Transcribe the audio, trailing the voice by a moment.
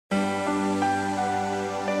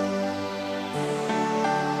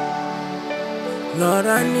Lord,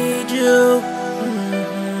 I need you.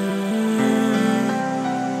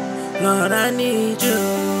 Lord, I need you.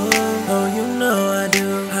 Oh, you know I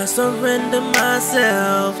do. I surrender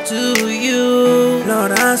myself to you.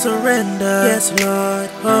 Lord, I surrender. Yes, Lord.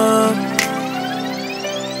 Oh.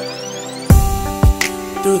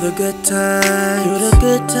 Through the good times,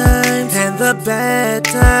 and the bad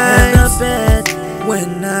times,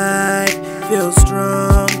 when I feel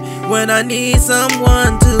strong, when I need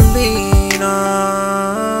someone to lean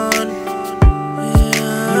on.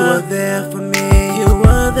 Yeah. You were there for me. You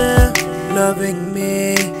were there, loving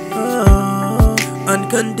me,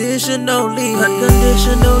 unconditionally.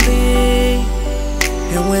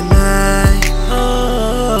 And when I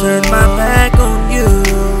turn my back on you,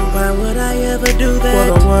 why would I ever do that? For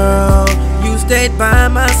the world, you stayed by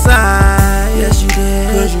my side. Yes, you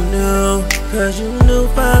did. Cause you knew,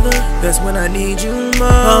 Father, that's when I need you most.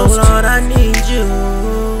 Oh, Lord, I need you.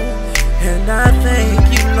 And I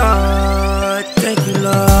thank you, Lord. Thank you,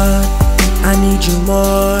 Lord. I need you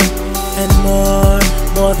more and more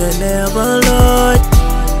than ever, Lord.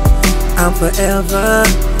 I'm forever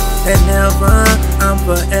and ever, I'm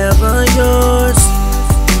forever yours.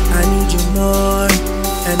 I need you more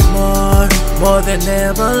and more than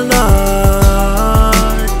ever, Lord.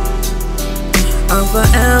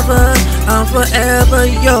 I'm forever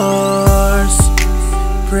yours.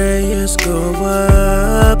 Prayers go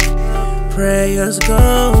up,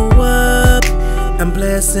 and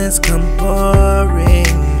blessings come pouring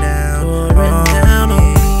down on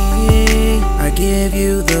me. I give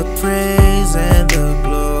you the praise and the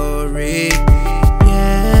glory.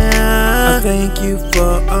 Yeah, I thank you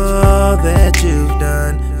for all that you've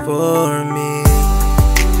done for me.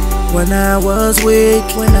 When I was weak,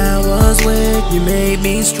 you made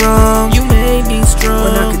me strong.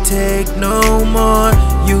 When I could take no more,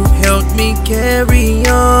 you helped me carry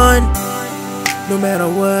on. No matter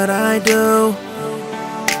what I do,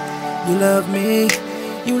 you love me,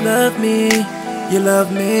 you love me, you love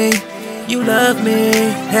me, you love me.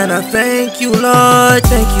 And I thank you, Lord,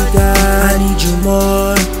 thank you, God. I need you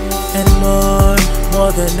more and more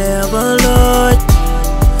than ever, Lord.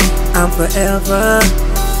 I'm forever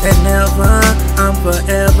and ever, I'm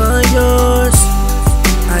forever yours.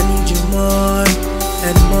 I need you more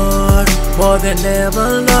and more than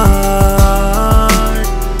ever, Lord.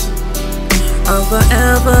 I'm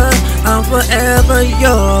forever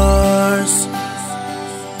yours.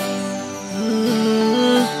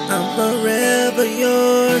 I'm forever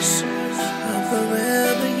yours. I'm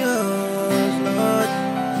forever yours, Lord.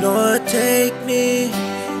 Lord, take me,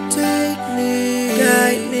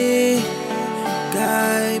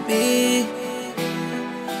 guide me.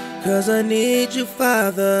 Cause I need you,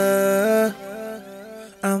 Father.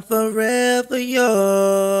 I'm forever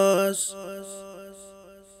yours.